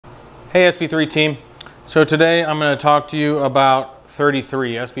Hey SB3 team. So today I'm going to talk to you about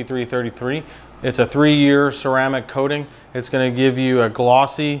 33, SB3 33. It's a 3-year ceramic coating. It's going to give you a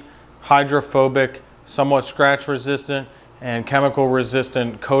glossy, hydrophobic, somewhat scratch resistant and chemical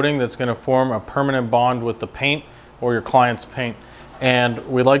resistant coating that's going to form a permanent bond with the paint or your client's paint. And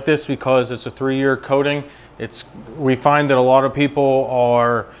we like this because it's a 3-year coating. We find that a lot of people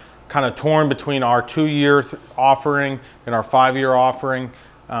are kind of torn between our 2-year offering and our 5-year offering.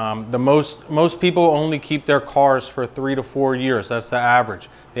 Most people only keep their cars for 3 to 4 years. That's the average.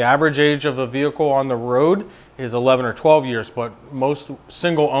 The average age of a vehicle on the road is 11 or 12 years, but most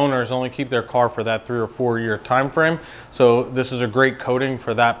single owners only keep their car for that 3 or 4 year time frame. So this is a great coating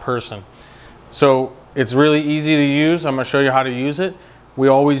for that person. So it's really easy to use. I'm going to show you how to use it. We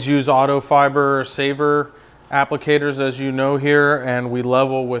always use auto fiber saver applicators, as you know here, and we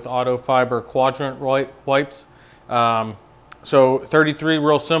level with auto fiber quadrant wipes. So 33,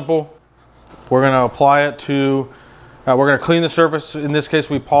 real simple. We're going to apply it to, we're going to clean the surface. In this case,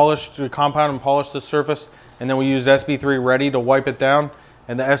 we compound and polish the surface, and then we use SB3 Ready to wipe it down.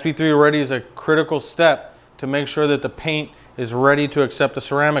 And the SB3 Ready is a critical step to make sure that the paint is ready to accept the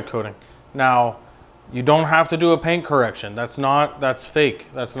ceramic coating. Now, you don't have to do a paint correction. That's fake.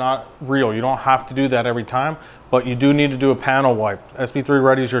 That's not real. You don't have to do that every time, but you do need to do a panel wipe. SB3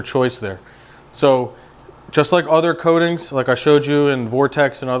 Ready is your choice there. So, just like other coatings, like I showed you in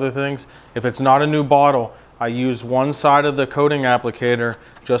Vortex and other things, if it's not a new bottle, I use one side of the coating applicator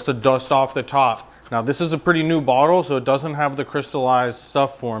just to dust off the top. Now this is a pretty new bottle, so it doesn't have the crystallized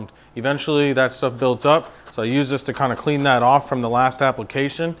stuff formed. Eventually that stuff builds up, so I use this to kind of clean that off from the last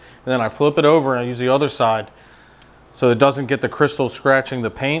application, and then I flip it over and I use the other side so it doesn't get the crystal scratching the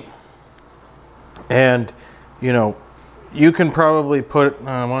paint. And you know, you can probably put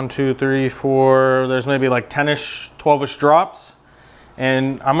 1, 2, 3, 4, there's maybe like 10-ish, 12-ish drops.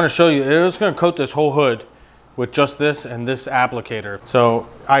 And I'm gonna show you, it's gonna coat this whole hood with just this and this applicator. So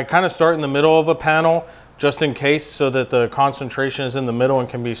I kind of start in the middle of a panel just in case, so that the concentration is in the middle and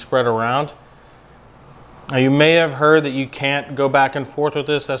can be spread around. Now you may have heard that you can't go back and forth with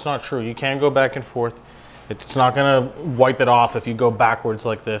this. That's not true. You can go back and forth. It's not gonna wipe it off if you go backwards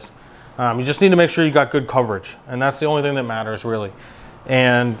like this. You just need to make sure you got good coverage, and that's the only thing that matters really.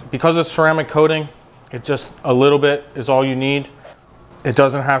 And because it's ceramic coating, it just a little bit is all you need. It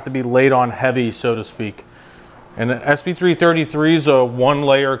doesn't have to be laid on heavy, so to speak. And SB3 33 is a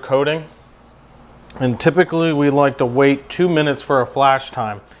 1-layer coating, and typically we like to wait 2 minutes for a flash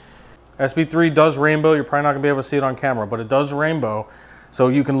time. SB3 does rainbow. You're probably not gonna be able to see it on camera, but it does rainbow, so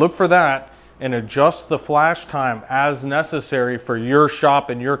you can look for that and adjust the flash time as necessary for your shop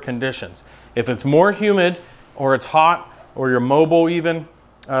and your conditions. If it's more humid or it's hot or you're mobile even,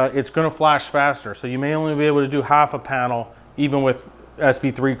 it's gonna flash faster. So you may only be able to do half a panel even with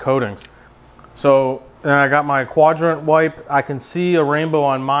SB3 coatings. So I got my quadrant wipe. I can see a rainbow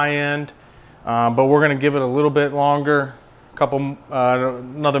on my end, but we're gonna give it a little bit longer,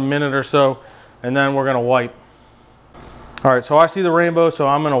 another minute or so, and then we're gonna wipe. All right, so I see the rainbow, so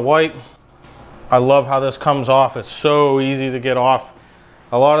I'm gonna wipe. I love how this comes off. It's so easy to get off.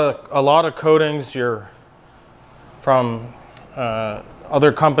 A lot of coatings you're from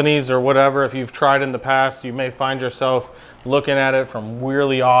other companies or whatever, if you've tried in the past, you may find yourself looking at it from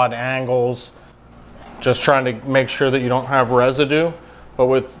really odd angles, just trying to make sure that you don't have residue. But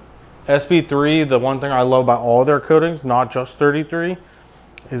with SB3, the one thing I love about all their coatings, not just 33,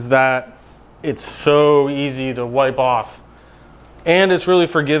 is that it's so easy to wipe off. And it's really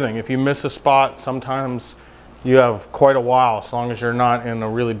forgiving. If you miss a spot, sometimes you have quite a while, as long as you're not in a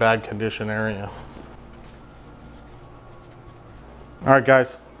really bad condition area. All right,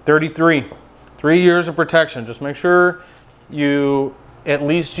 guys, 33, 3 years of protection. Just make sure you at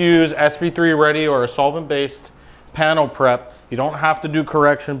least use SB3 Ready or a solvent-based panel prep. You don't have to do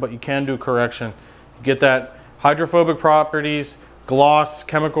correction, but you can do correction. You get that hydrophobic properties, gloss,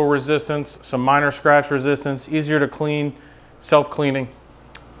 chemical resistance, some minor scratch resistance, easier to clean, self-cleaning.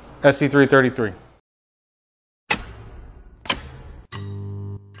 SB3 33.